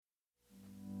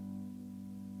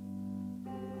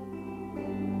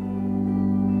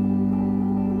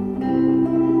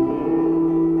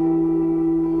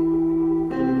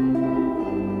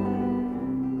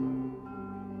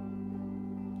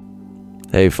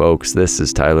Hey folks, this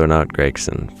is Tyler Knott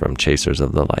Gregson from Chasers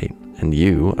of the Light, and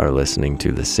you are listening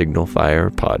to the Signal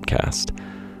Fire Podcast,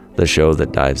 the show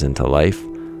that dives into life,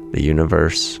 the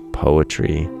universe,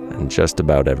 poetry, and just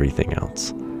about everything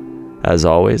else. As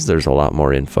always, there's a lot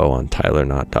more info on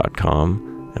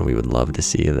tylerknott.com, and we would love to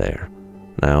see you there.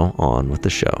 Now, on with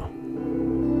the show.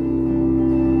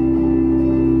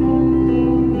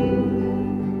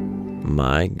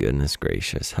 My goodness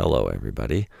gracious. Hello,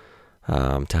 everybody.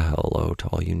 Hello to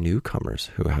all you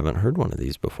newcomers who haven't heard one of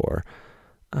these before.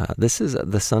 This is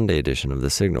the Sunday edition of the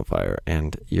Signal Fire,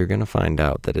 and you're going to find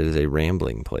out that it is a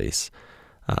rambling place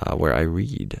where I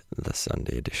read the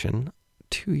Sunday edition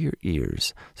to your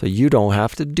ears, so you don't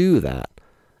have to do that.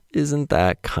 Isn't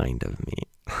that kind of me?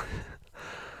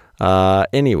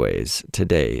 Anyways,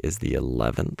 today is the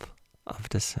 11th of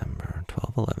December,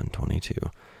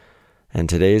 12/11/22. And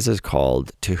today's is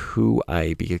called To Who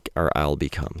I'll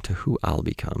Become. To Who I'll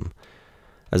Become.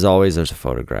 As always, there's a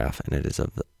photograph, and it is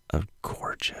of a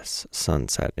gorgeous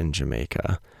sunset in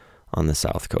Jamaica, on the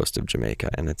south coast of Jamaica.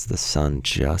 And it's the sun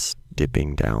just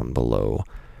dipping down below,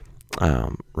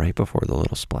 right before the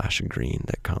little splash of green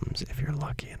that comes, if you're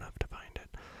lucky enough to find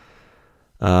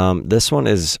it. This one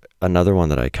is another one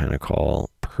that I kind of call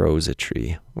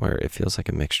prosatry, where it feels like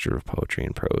a mixture of poetry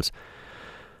and prose.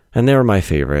 And they were my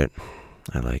favorite.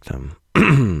 I like them.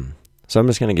 So I'm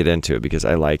just going to get into it because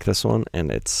I like this one,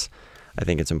 and I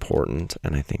think it's important,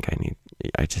 and I think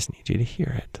I just need you to hear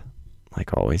it,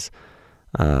 like always.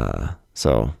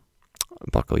 So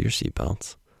buckle your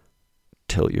seatbelts,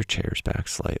 tilt your chairs back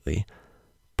slightly,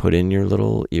 put in your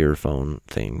little earphone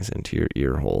things into your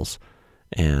ear holes,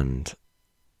 and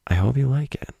I hope you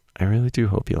like it. I really do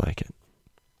hope you like it.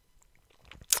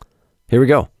 Here we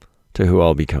go. To Who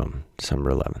I'll Become, December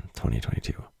 11th,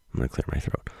 2022. I'm going to clear my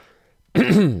throat.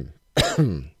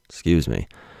 Excuse me.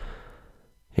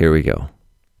 Here we go.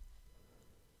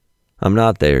 I'm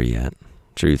not there yet,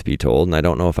 truth be told, and I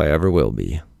don't know if I ever will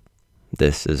be.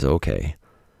 This is okay.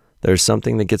 There's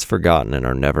something that gets forgotten in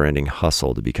our never-ending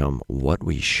hustle to become what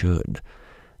we should.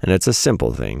 And it's a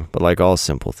simple thing, but like all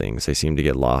simple things, they seem to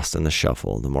get lost in the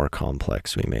shuffle the more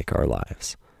complex we make our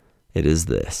lives. It is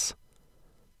this.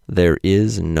 There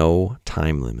is no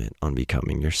time limit on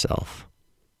becoming yourself.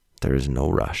 There is no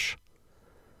rush.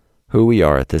 Who we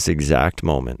are at this exact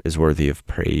moment is worthy of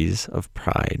praise, of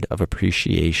pride, of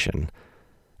appreciation.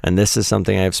 And this is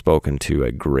something I have spoken to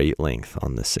at great length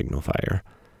on this Signal Fire.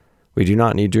 We do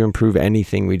not need to improve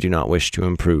anything we do not wish to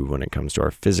improve when it comes to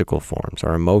our physical forms,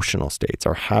 our emotional states,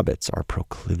 our habits, our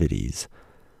proclivities.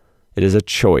 It is a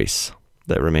choice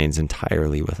that remains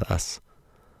entirely with us.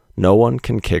 No one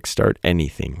can kickstart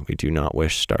anything we do not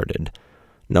wish started.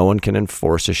 No one can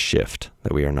enforce a shift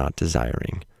that we are not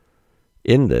desiring.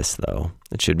 In this, though,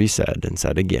 it should be said and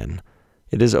said again,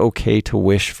 it is okay to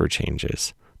wish for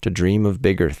changes, to dream of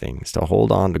bigger things, to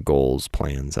hold on to goals,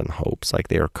 plans, and hopes like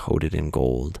they are coated in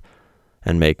gold,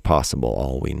 and make possible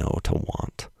all we know to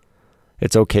want.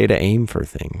 It's okay to aim for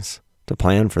things, to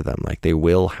plan for them like they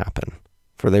will happen,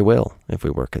 for they will if we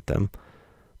work at them.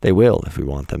 They will if we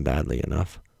want them badly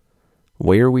enough.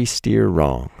 Where we steer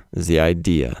wrong is the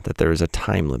idea that there is a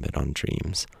time limit on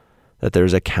dreams, that there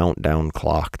is a countdown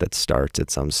clock that starts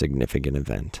at some significant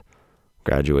event,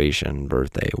 graduation,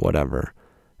 birthday, whatever,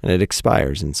 and it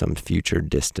expires in some future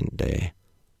distant day.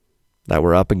 That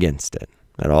we're up against it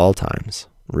at all times,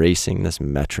 racing this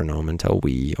metronome until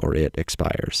we or it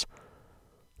expires.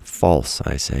 False,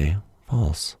 I say,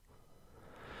 false.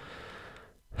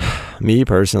 Me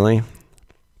personally,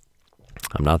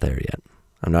 I'm not there yet.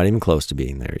 I'm not even close to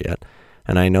being there yet,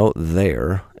 and I know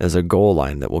there is a goal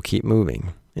line that will keep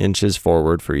moving, inches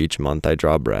forward for each month I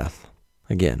draw breath.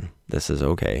 Again, this is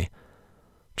okay.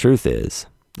 Truth is,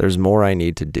 there's more I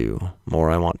need to do, more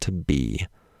I want to be,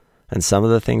 and some of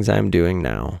the things I am doing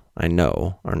now, I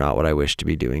know, are not what I wish to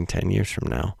be doing 10 years from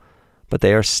now, but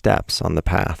they are steps on the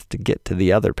path to get to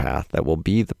the other path that will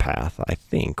be the path I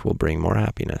think will bring more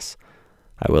happiness.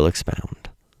 I will expound.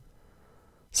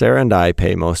 Sarah and I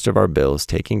pay most of our bills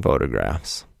taking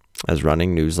photographs, as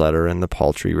running newsletter and the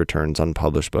paltry returns on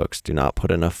published books do not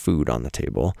put enough food on the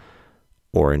table,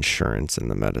 or insurance in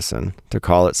the medicine, to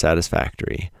call it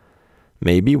satisfactory.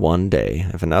 Maybe one day,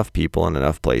 if enough people in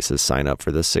enough places sign up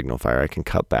for this Signal Fire, I can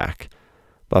cut back.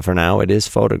 But for now, it is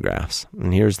photographs,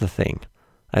 and here's the thing.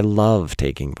 I love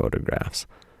taking photographs.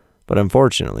 But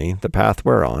unfortunately, the path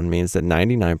we're on means that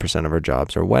 99% of our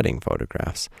jobs are wedding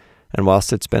photographs. And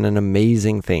whilst it's been an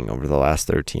amazing thing over the last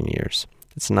 13 years,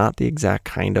 it's not the exact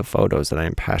kind of photos that I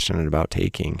am passionate about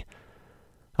taking.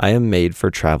 I am made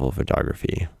for travel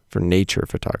photography, for nature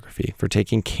photography, for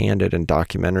taking candid and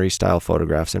documentary style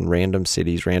photographs in random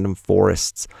cities, random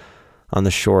forests, on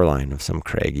the shoreline of some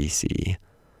craggy sea.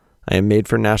 I am made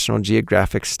for National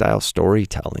Geographic style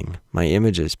storytelling, my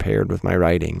images paired with my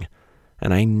writing.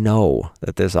 And I know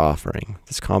that this offering,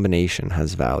 this combination,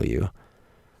 has value.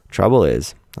 Trouble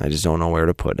is, I just don't know where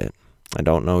to put it. I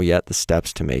don't know yet the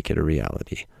steps to make it a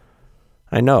reality.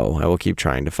 I know I will keep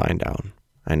trying to find out.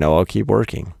 I know I'll keep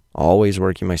working, always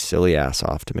working my silly ass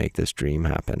off to make this dream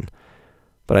happen.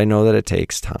 But I know that it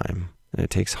takes time, and it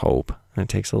takes hope, and it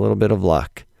takes a little bit of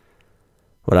luck.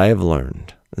 What I have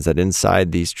learned is that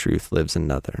inside these truths lives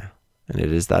another, and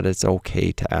it is that it's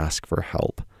okay to ask for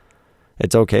help.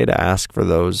 It's okay to ask for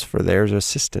their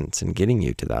assistance in getting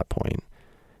you to that point.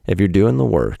 If you're doing the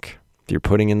work, if you're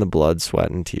putting in the blood,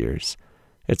 sweat, and tears,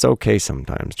 it's okay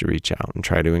sometimes to reach out and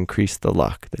try to increase the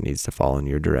luck that needs to fall in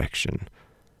your direction.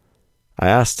 I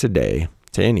ask today,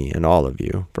 to any and all of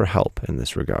you, for help in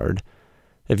this regard.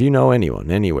 If you know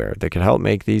anyone, anywhere, that could help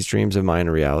make these dreams of mine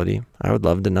a reality, I would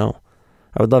love to know.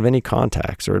 I would love any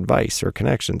contacts or advice or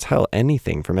connections, hell,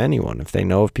 anything from anyone if they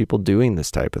know of people doing this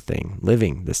type of thing,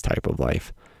 living this type of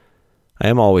life. I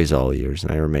am always all ears,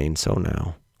 and I remain so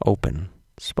now, open,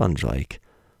 sponge-like,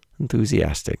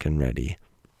 enthusiastic, and ready.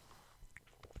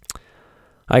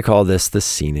 I call this the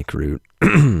scenic route,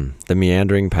 the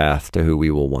meandering path to who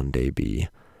we will one day be.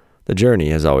 The journey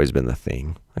has always been the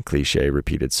thing, a cliche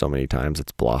repeated so many times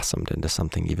it's blossomed into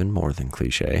something even more than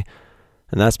cliche.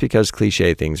 And that's because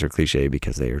cliche things are cliche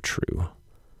because they are true.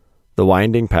 The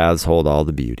winding paths hold all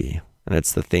the beauty, and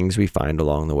it's the things we find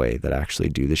along the way that actually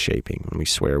do the shaping when we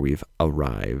swear we've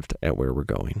arrived at where we're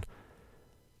going.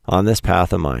 On this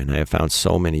path of mine, I have found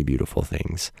so many beautiful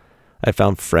things. I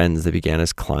found friends that began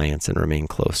as clients and remain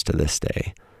close to this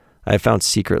day. I have found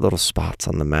secret little spots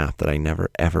on the map that I never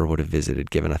ever would have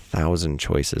visited given 1,000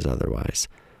 choices otherwise.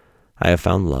 I have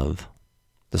found love.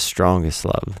 The strongest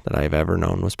love that I have ever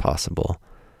known was possible,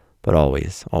 but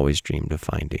always dreamed of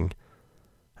finding.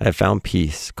 I have found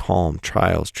peace, calm,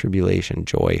 trials, tribulation,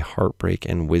 joy, heartbreak,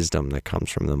 and wisdom that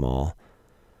comes from them all.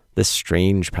 This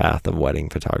strange path of wedding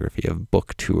photography, of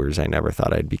book tours I never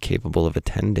thought I'd be capable of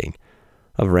attending,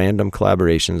 of random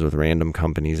collaborations with random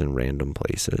companies in random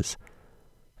places.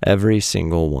 Every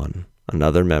single one,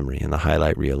 another memory in the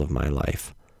highlight reel of my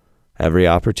life. Every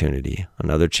opportunity,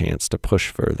 another chance to push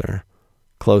further,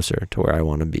 closer to where I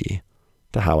want to be,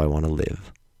 to how I want to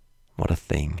live. What a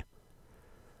thing.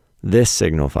 This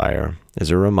signal fire is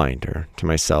a reminder to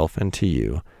myself and to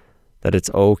you that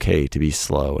it's okay to be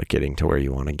slow at getting to where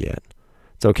you want to get.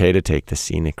 It's okay to take the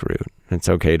scenic route. It's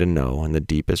okay to know in the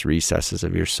deepest recesses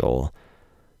of your soul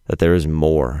that there is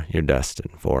more you're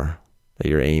destined for, that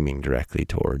you're aiming directly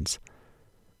towards.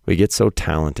 We get so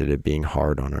talented at being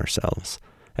hard on ourselves,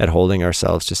 at holding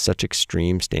ourselves to such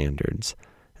extreme standards,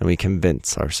 and we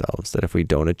convince ourselves that if we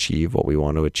don't achieve what we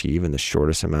want to achieve in the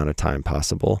shortest amount of time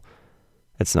possible,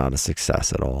 it's not a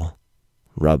success at all.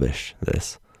 Rubbish,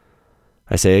 this.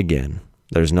 I say again,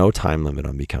 there's no time limit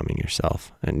on becoming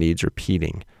yourself. It needs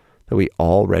repeating that we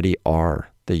already are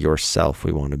the yourself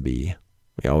we want to be.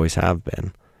 We always have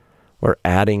been. We're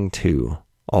adding to,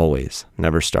 always,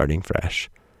 never starting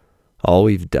fresh. All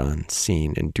we've done,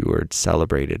 seen, endured,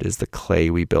 celebrated is the clay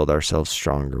we build ourselves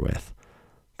stronger with.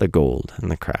 The gold in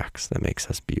the cracks that makes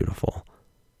us beautiful.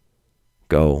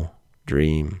 Go,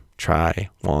 dream, try,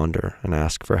 wander, and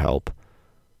ask for help.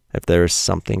 If there is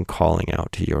something calling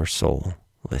out to your soul,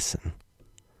 listen.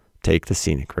 Take the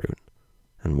scenic route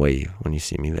and wave when you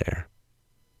see me there.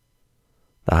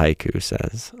 The haiku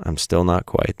says, I'm still not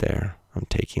quite there. I'm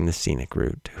taking the scenic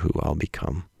route to who I'll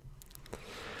become.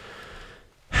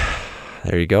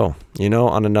 There you go. You know,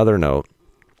 on another note,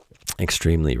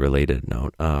 extremely related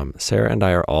note, Sarah and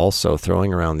I are also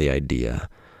throwing around the idea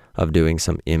of doing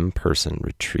some in-person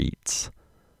retreats.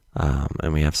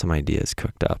 And we have some ideas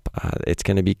cooked up. It's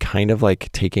going to be kind of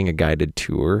like taking a guided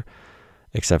tour,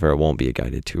 except for it won't be a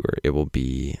guided tour. It will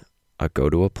be a go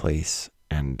to a place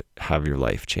and have your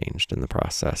life changed in the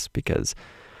process, because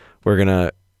we're going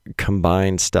to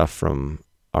combine stuff from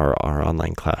our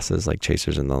online classes like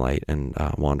Chasers in the Light and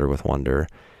Wander with Wonder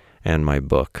and my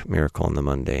book, Miracle in the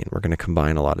Mundane. We're going to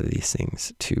combine a lot of these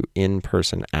things to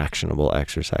in-person actionable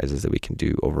exercises that we can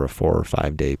do over a 4 or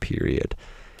 5 day period.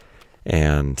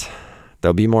 And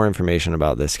there'll be more information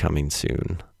about this coming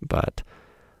soon, but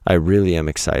I really am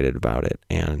excited about it.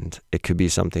 And it could be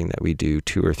something that we do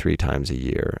 2 or 3 times a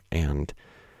year and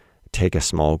take a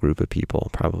small group of people,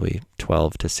 probably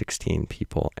 12 to 16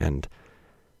 people, and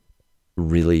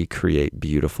really create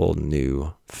beautiful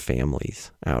new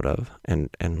families out of, and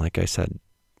like I said,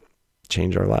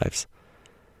 change our lives.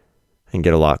 and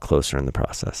get a lot closer in the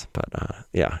process. But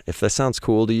yeah, if this sounds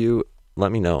cool to you,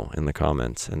 let me know in the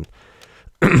comments, and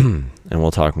and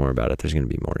we'll talk more about it. There's going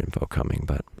to be more info coming,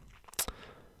 but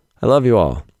I love you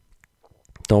all.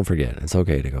 Don't forget, it's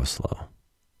okay to go slow.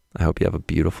 I hope you have a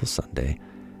beautiful Sunday,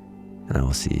 and I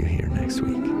will see you here next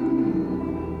week.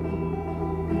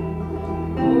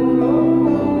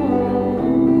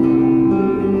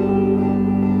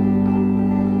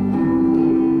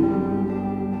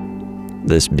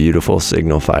 This beautiful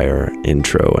Signal Fire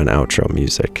intro and outro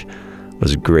music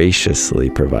was graciously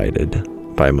provided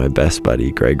by my best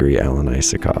buddy, Gregory Alan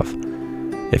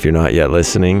Isakov. If you're not yet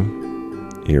listening,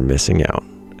 you're missing out.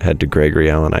 Head to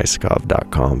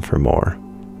GregoryAlanIsakov.com for more.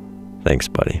 Thanks,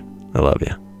 buddy. I love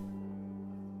you.